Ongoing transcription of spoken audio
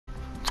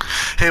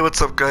Hey,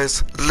 what's up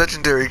guys?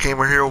 Legendary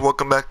Gamer here.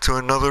 Welcome back to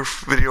another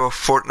video of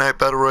Fortnite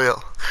Battle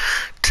Royale.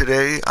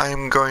 Today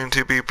I'm going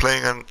to be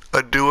playing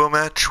a duo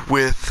match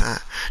with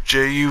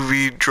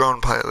JUV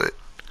Drone Pilot.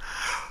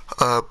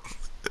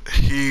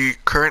 He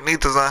currently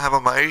does not have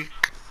a mic.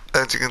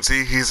 As you can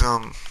see, he's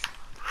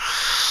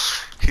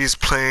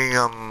playing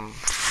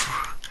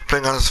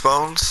playing on his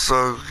phone,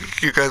 so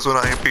you guys will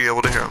not be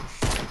able to hear him.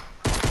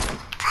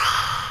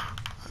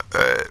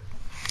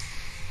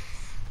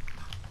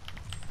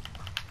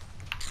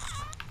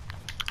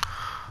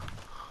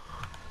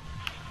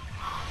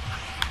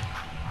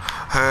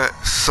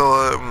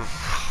 So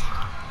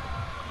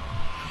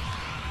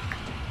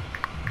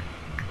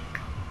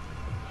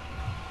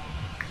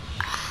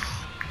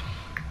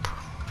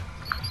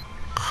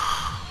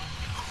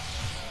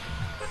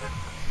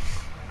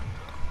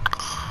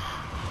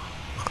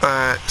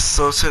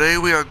so today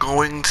we are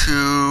going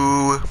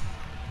to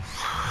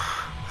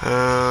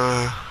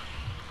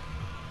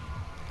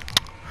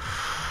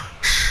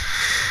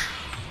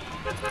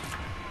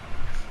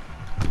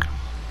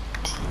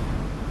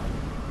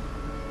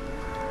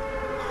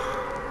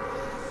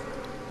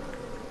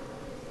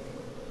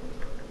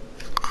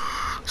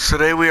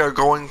today we are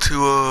going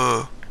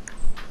to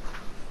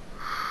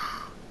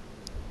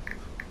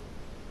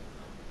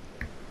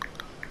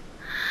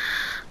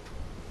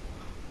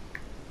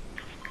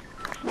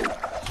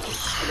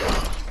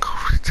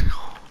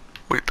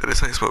wait, that is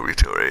how you spell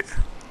retail, right?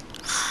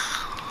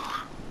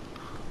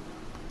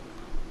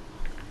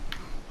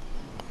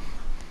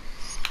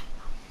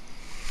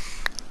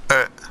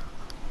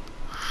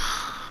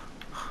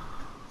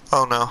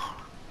 Oh no.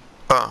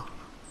 Oh.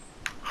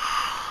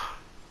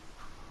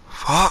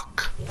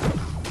 Fuck.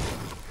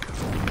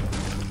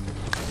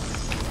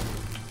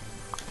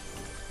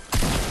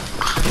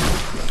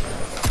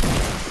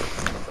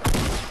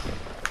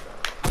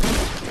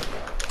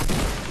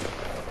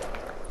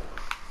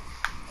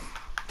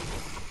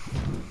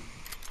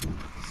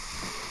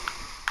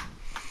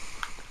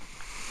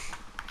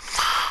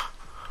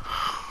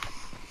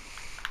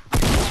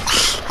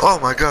 Oh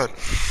my god.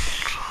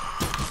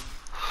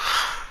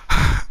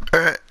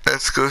 Alright,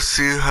 let's go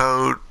see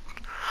how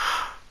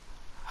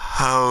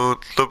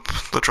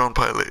the drone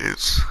pilot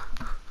is.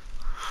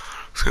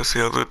 Let's go see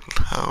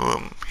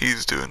how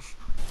he's doing.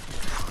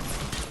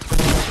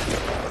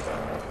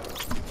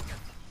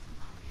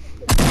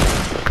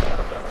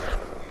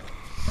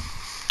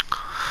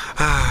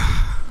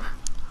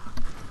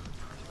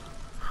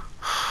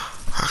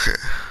 Okay.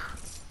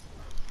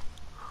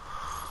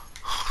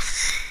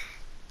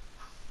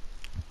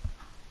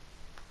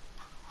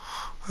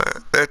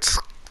 Let's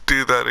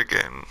do that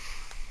again.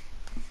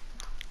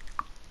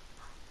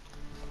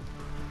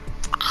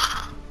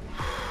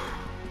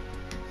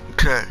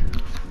 Okay.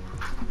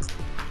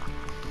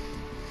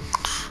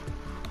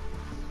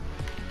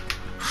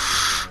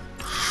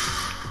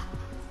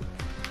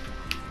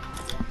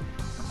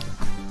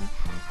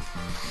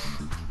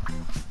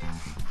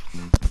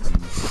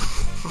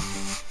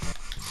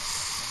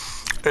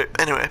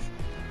 Anyway.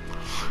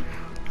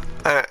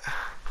 Alright.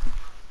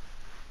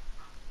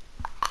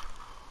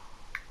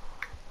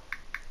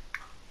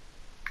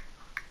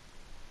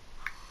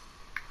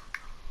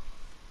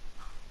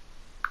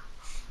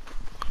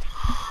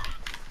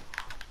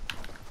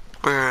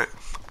 Alright.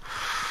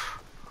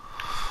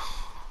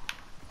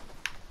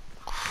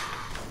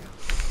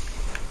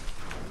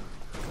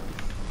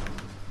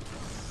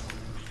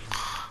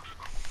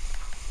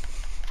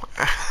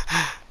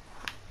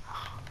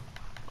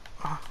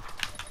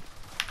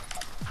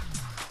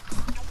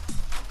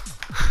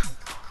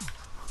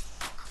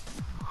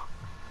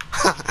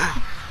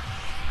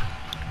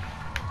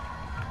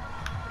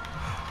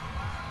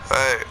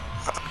 Alright.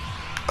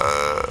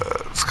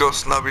 Let's go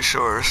Snobby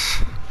Shores.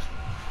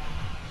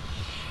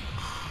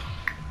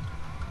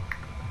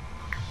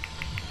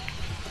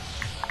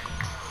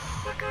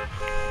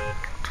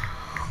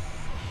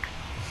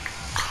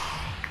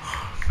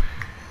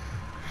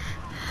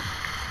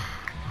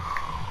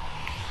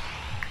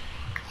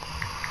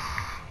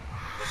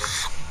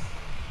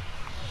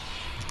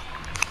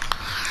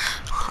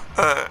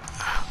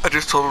 I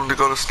just told him to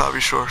go to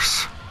Snobby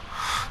Shores.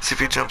 See if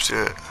he jumps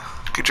yet.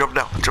 Okay, jump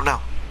now, jump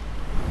now.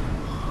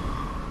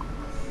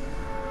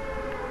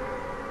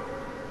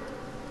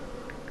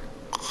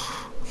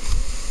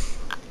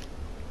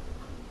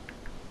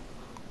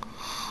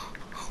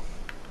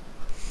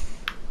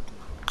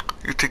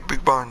 You take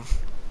Big Barn.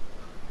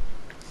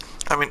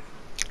 I mean...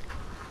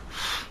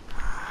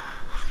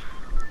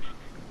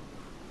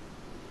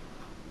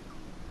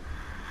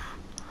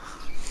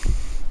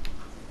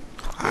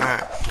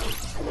 Alright.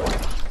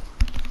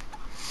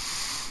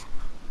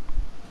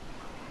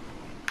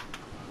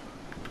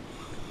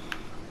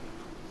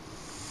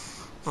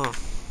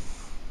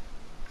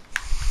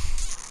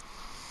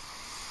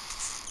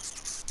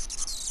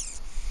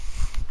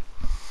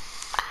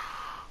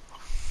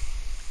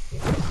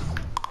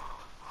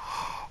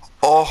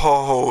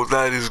 Oh,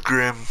 that is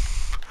grim.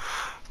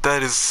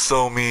 That is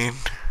so mean.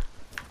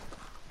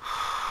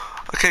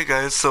 Okay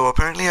guys, so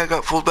apparently I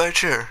got fooled by a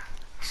chair.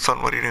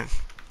 Son, what are you doing?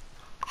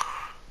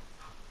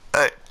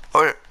 Hey,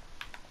 over here.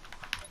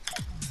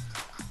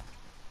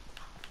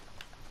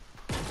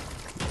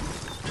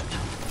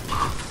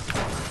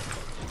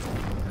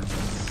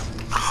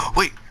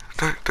 Wait,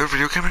 there's a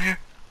video camera here?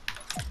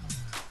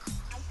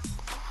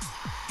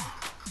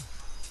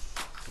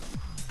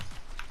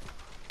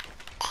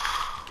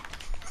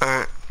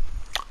 Alright.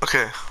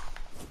 Okay.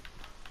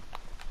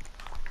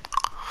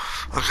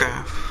 Okay.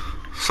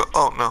 So,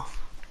 oh no.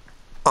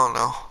 Oh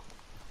no.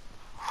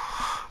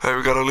 Alright,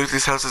 we gotta loot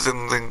these houses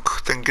and then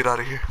get out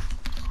of here.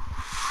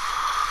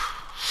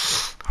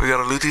 We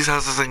gotta loot these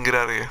houses and get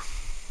out of here.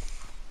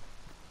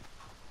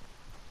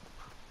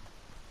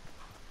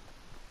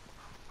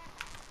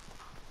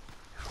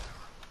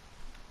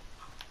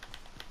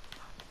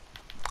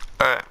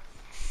 Alright.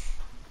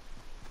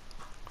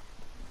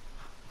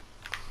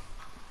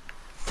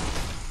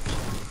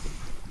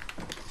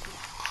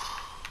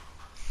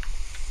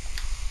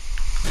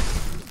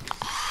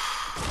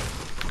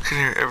 I can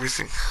hear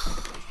everything.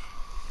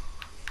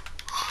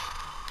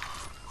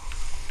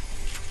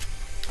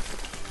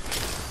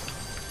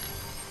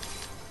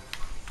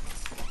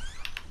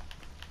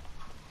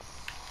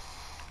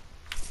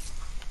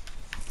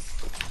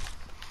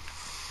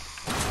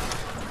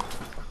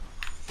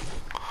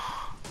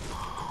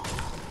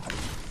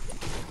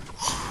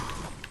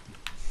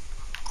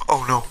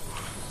 Oh no.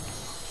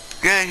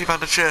 Yeah, he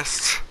found a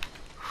chest.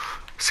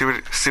 See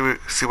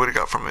what he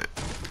got from it.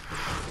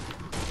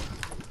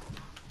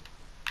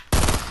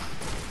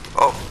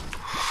 Oh.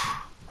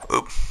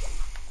 Oop.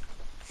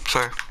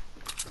 Sorry.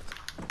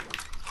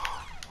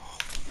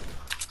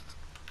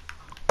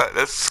 Alright,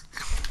 let's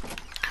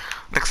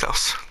next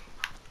house.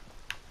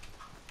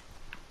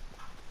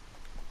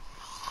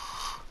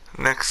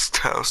 Next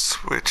house,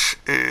 which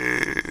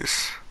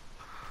is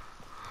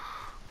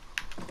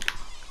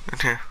in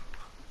here.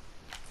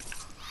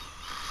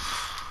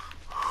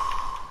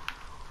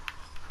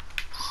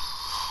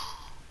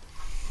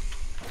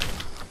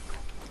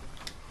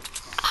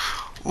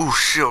 Ooh,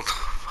 shield.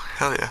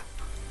 Hell yeah.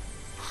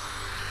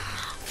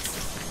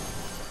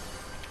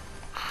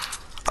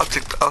 I'll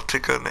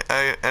take an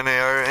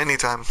AR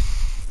anytime.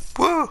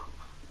 Woo!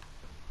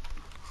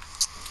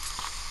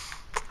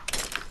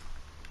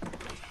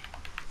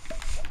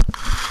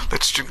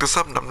 Let's drink this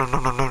up. Nom nom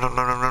nom nom nom nom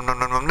nom nom nom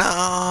nom nom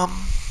nom.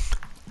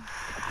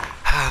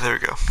 Ah, there we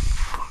go.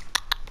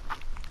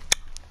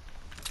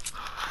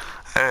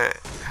 Alright.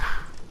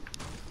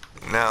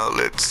 Now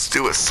let's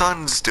do what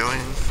Sun's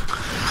doing.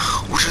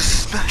 We'll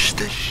just smash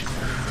this.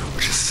 We'll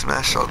just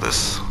smash all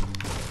this.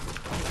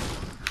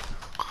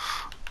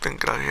 Then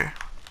get out of here.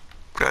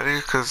 Get out of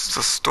here because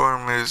the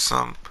storm is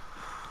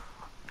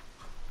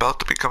about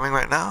to be coming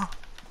right now.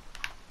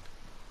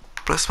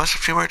 But let's smash a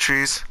few more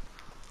trees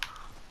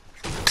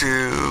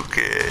to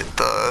get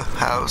the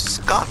house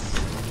gone.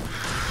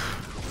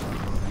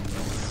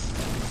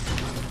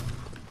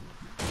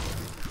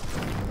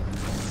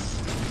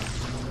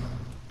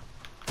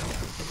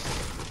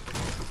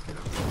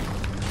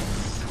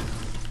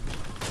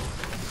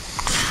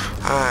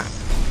 Alright.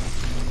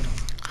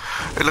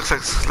 It looks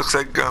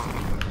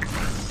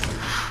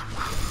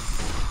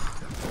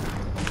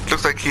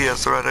like he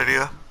has the right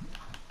idea.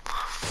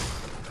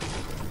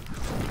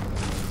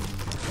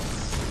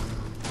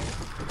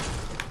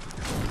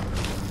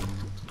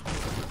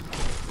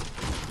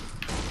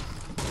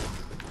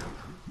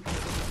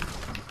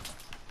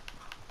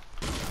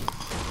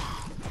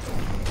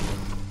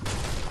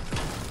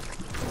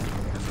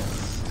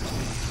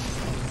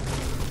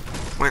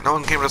 Wait, no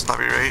one came to stop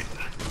you, right?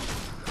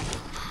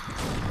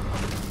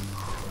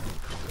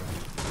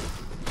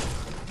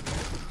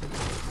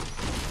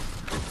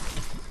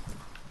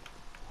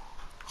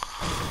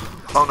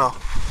 Oh no.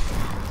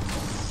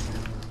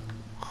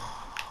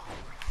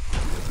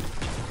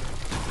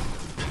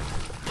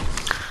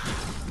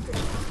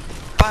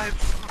 Bye,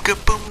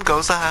 kaboom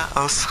goes the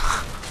house.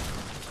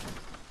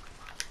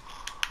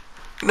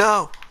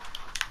 No.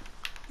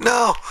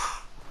 No.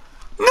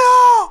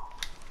 No.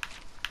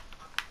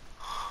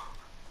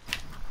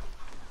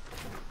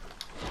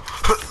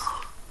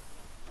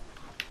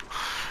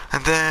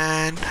 And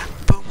then,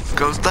 boom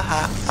goes the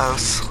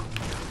house.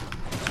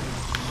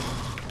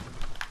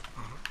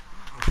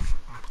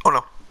 Oh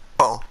no.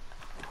 Oh.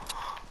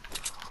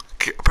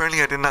 Okay,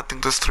 apparently I did not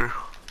think this through.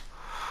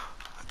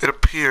 It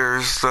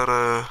appears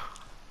that,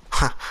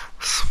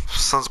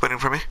 Sun's waiting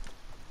for me.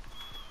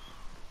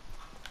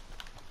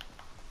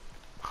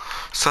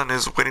 Sun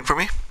is waiting for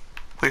me.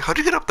 Wait, how'd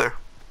you get up there?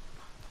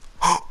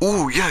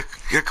 Ooh, yeah,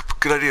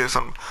 good idea,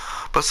 Sun.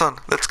 But Sun,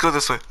 let's go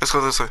this way. Let's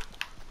go this way.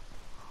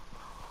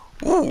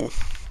 Ooh.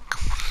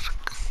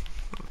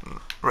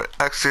 Right,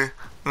 actually,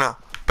 no.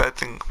 Bad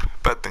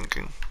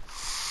thinking.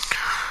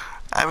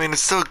 I mean,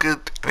 it's still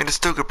good. It's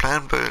still a good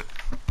plan,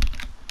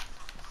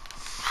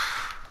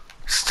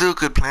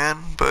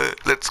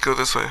 but let's go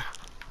this way.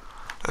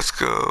 Let's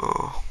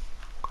go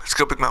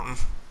Big Mountain.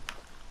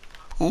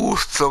 Ooh,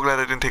 so glad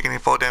I didn't take any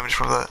fall damage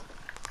from that.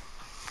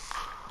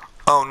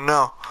 Oh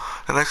no,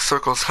 the next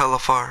circle's hella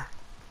far.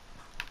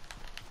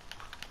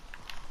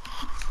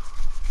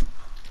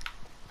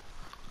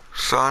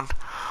 Son,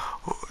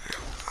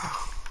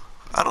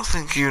 I don't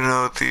think you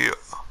know the.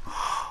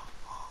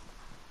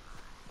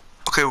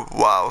 Okay,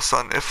 wow,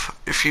 son.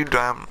 If you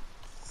damn,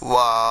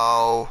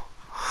 wow.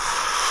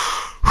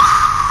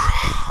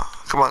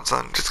 Come on,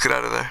 son. Just get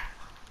out of there.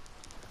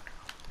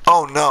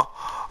 Oh no.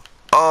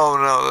 Oh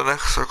no. The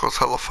next circle's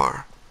hella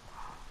far.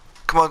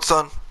 Come on,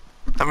 son.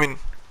 I mean,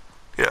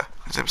 yeah,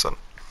 his name's son.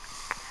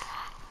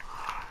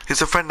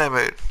 He's a friend I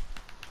made.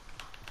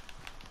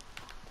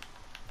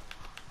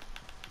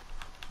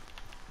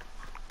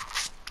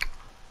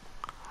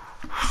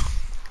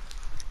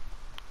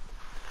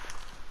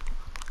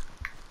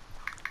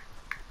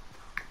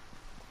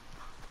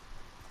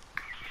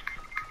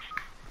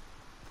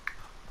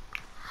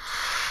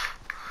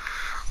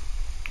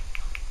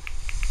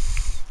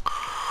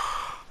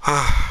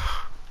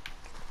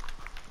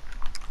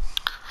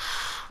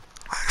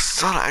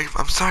 Son,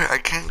 I'm sorry, I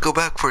can't go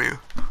back for you.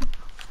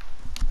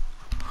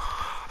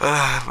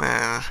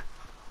 Man.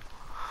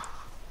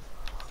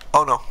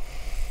 Oh no.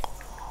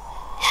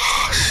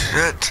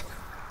 Shit.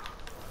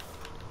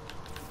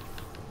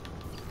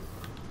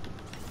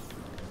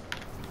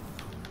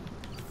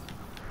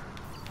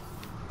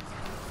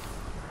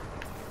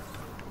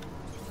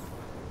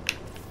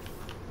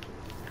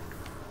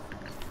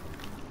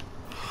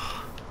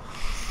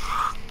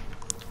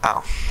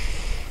 Ow.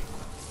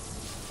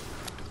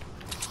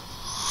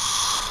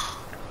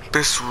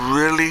 This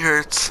really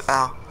hurts.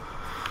 Ow.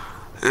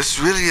 This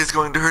really is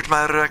going to hurt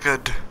my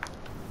record.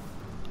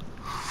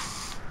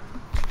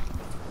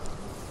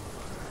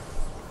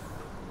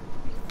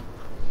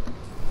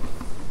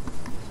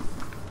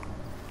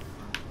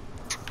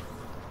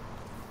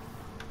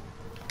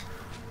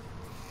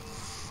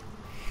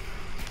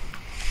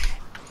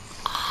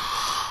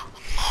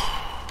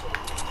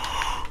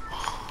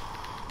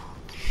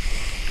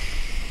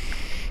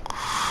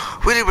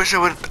 Really wish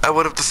I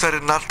would have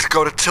decided not to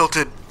go to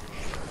Tilted.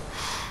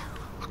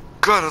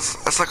 God,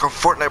 that's like a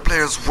Fortnite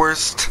player's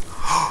worst.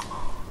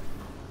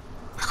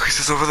 The crease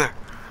is over there.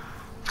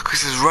 The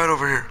crease is right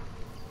over here.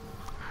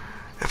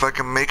 If I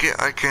can make it,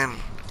 I can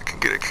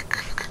get it.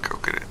 Go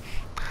get it.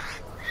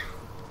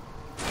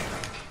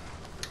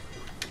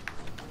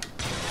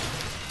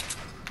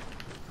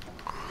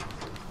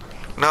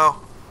 No.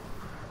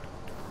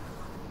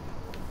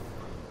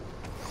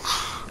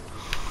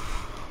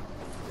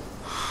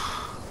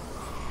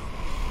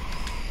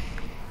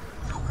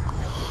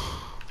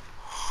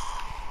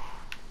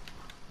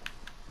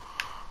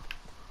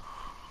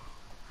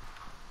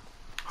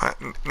 I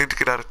need to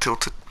get out of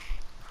Tilted.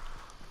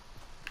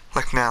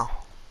 Like now.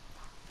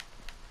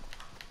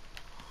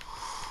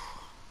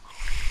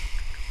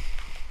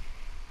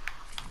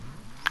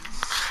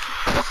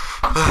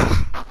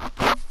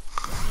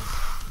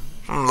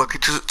 I'm lucky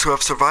to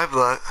have survived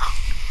that.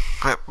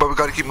 But we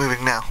gotta keep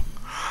moving now.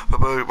 But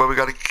we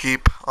gotta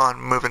keep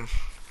on moving.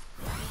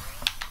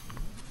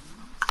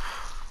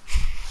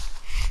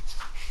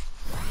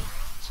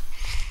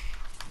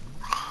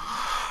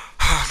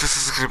 This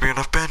isn't gonna be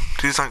enough bed.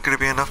 These aren't gonna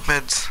be enough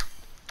meds.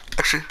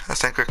 Actually, I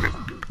stand corrected.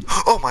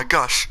 Oh my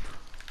gosh!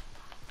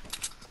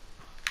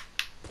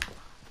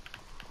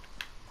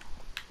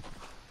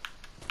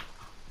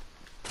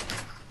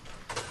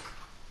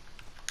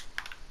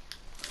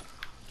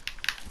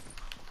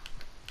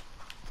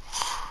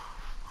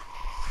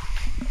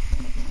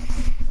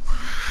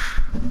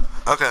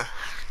 Okay.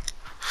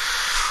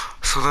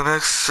 So the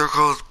next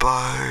circle is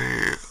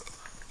by...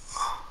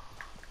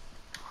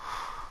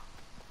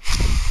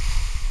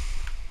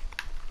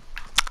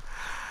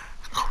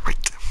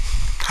 Great.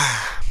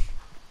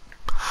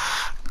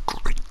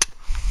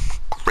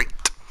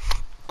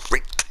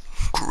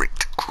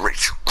 Great.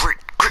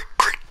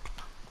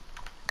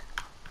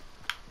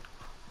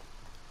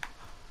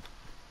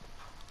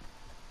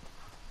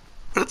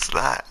 What is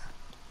that?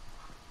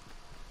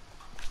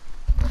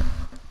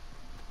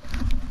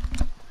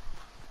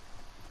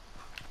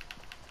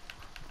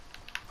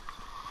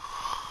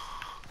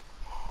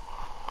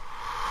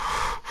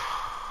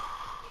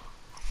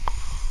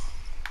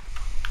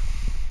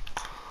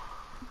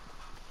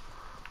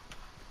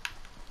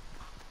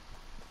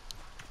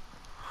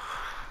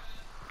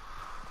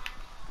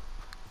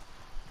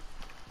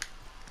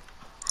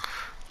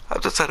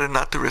 I've decided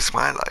not to risk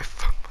my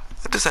life.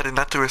 I've decided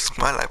not to risk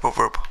my life.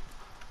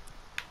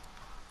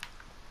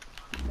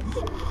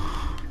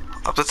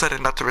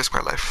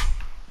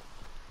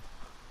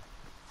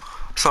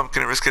 So I'm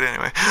gonna risk it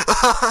anyway.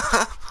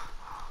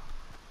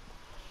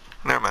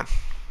 Never mind.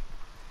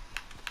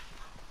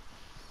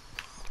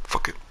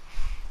 Fuck it.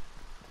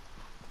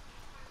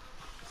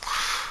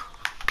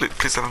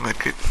 Please have a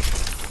medkit.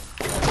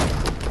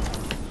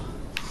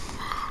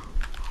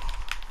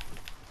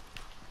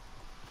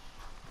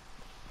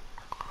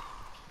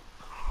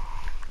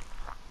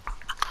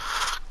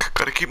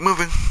 Gotta keep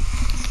moving.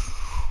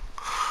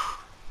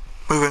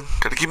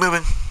 Gotta keep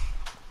moving.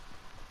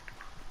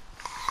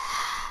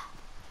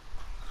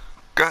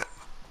 Got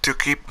to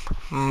keep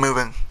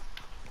moving.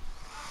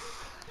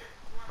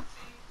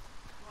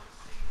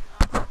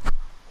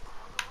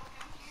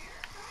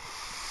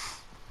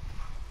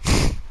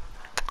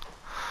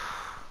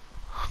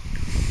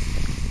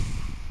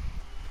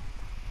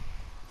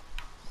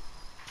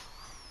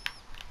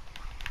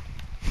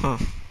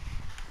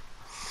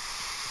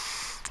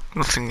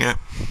 Nothing yet.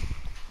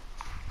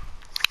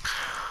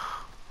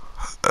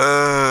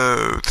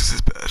 Oh, this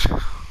is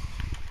bad.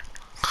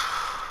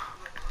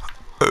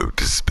 Oh,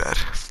 this is bad.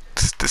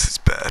 This is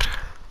bad.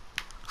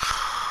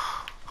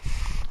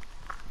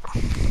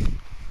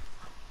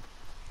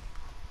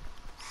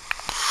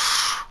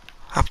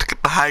 I have to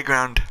get the high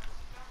ground.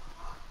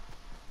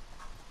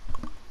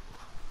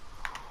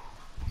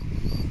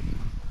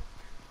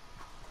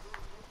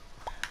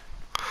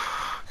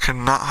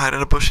 Cannot hide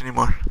in a bush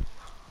anymore.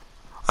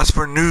 That's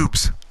for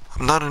noobs.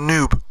 I'm not a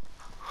noob.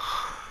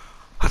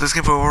 I've had this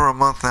game for over a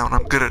month now, and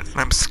I'm good at it, and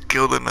I'm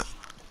skilled in it.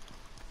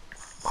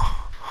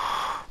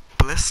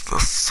 Bless the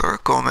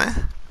circle,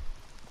 man.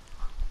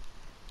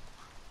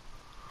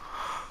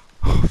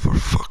 Oh, for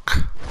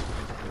fuck.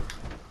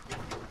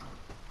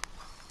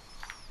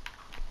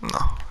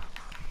 No.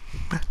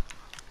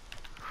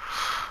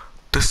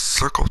 This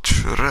circle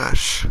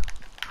trash.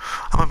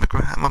 I'm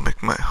gonna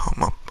make my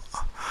home up.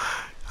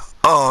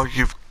 Oh,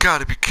 you've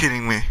got to be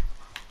kidding me.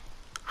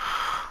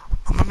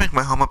 I'm gonna make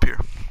my home up here.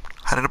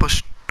 Hide in a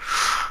bush.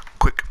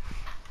 Quick.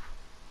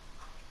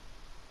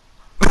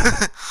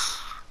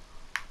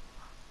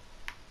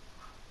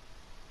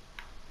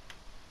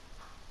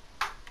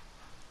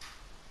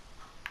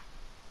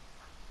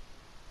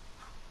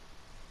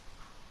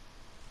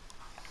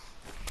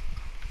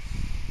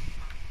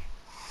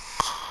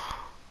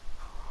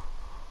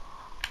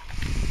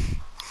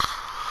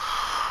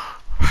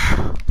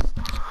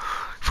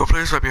 Four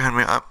players right behind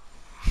me. Of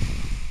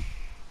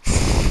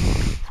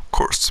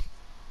course.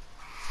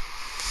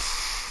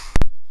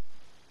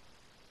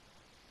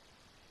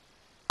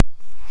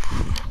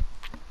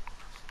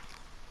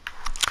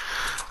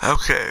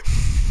 Okay.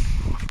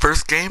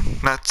 First game,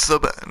 not so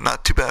bad,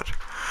 not too bad.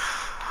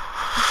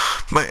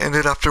 Might end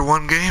it after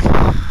one game.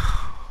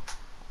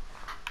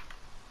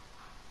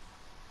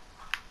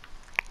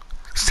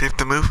 Safe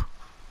to move.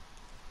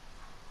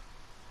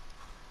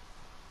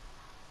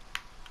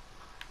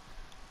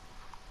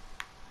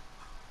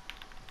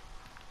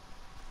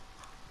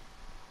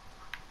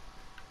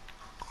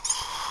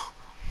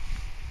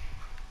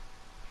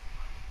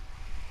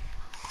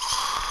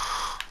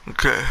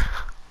 Okay.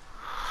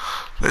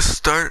 Let's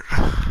start.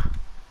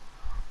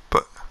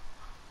 But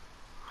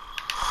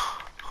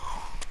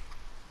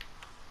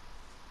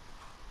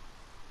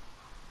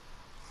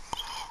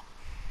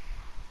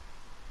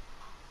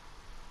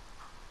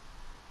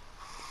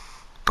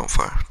don't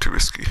fire, too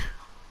risky.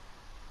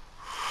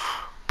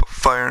 But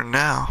fire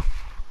now.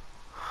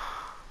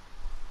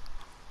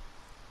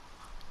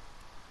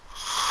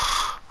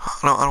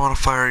 I don't want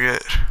to fire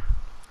yet.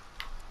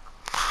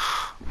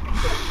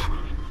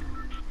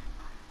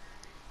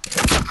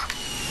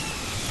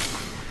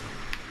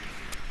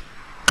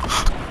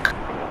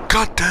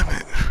 God damn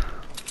it.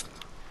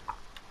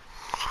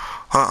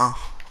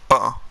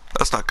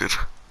 That's not good.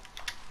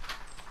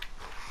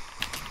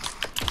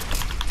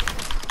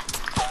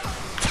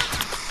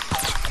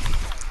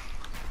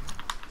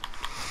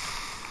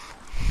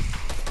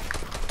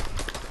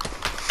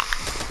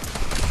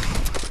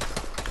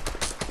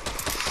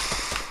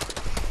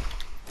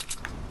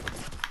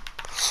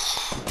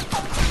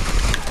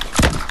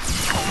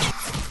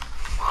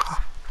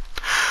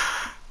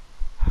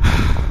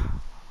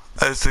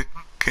 As the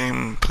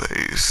game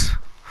plays.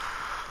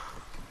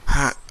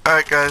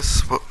 Alright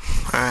guys,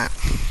 alright.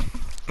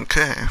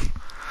 Okay.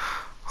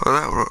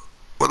 Well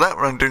that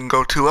run didn't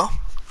go too well.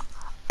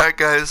 Alright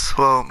guys,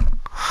 so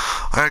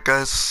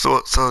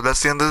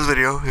that's the end of this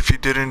video. If you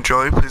did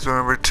enjoy, please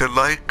remember to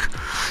like,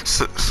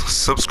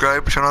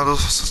 subscribe, turn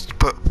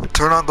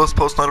on those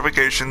post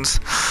notifications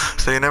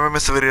so you never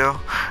miss a video.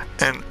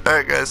 And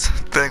alright guys,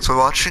 thanks for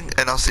watching,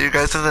 and I'll see you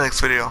guys in the next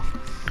video.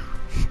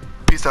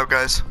 Peace out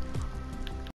guys.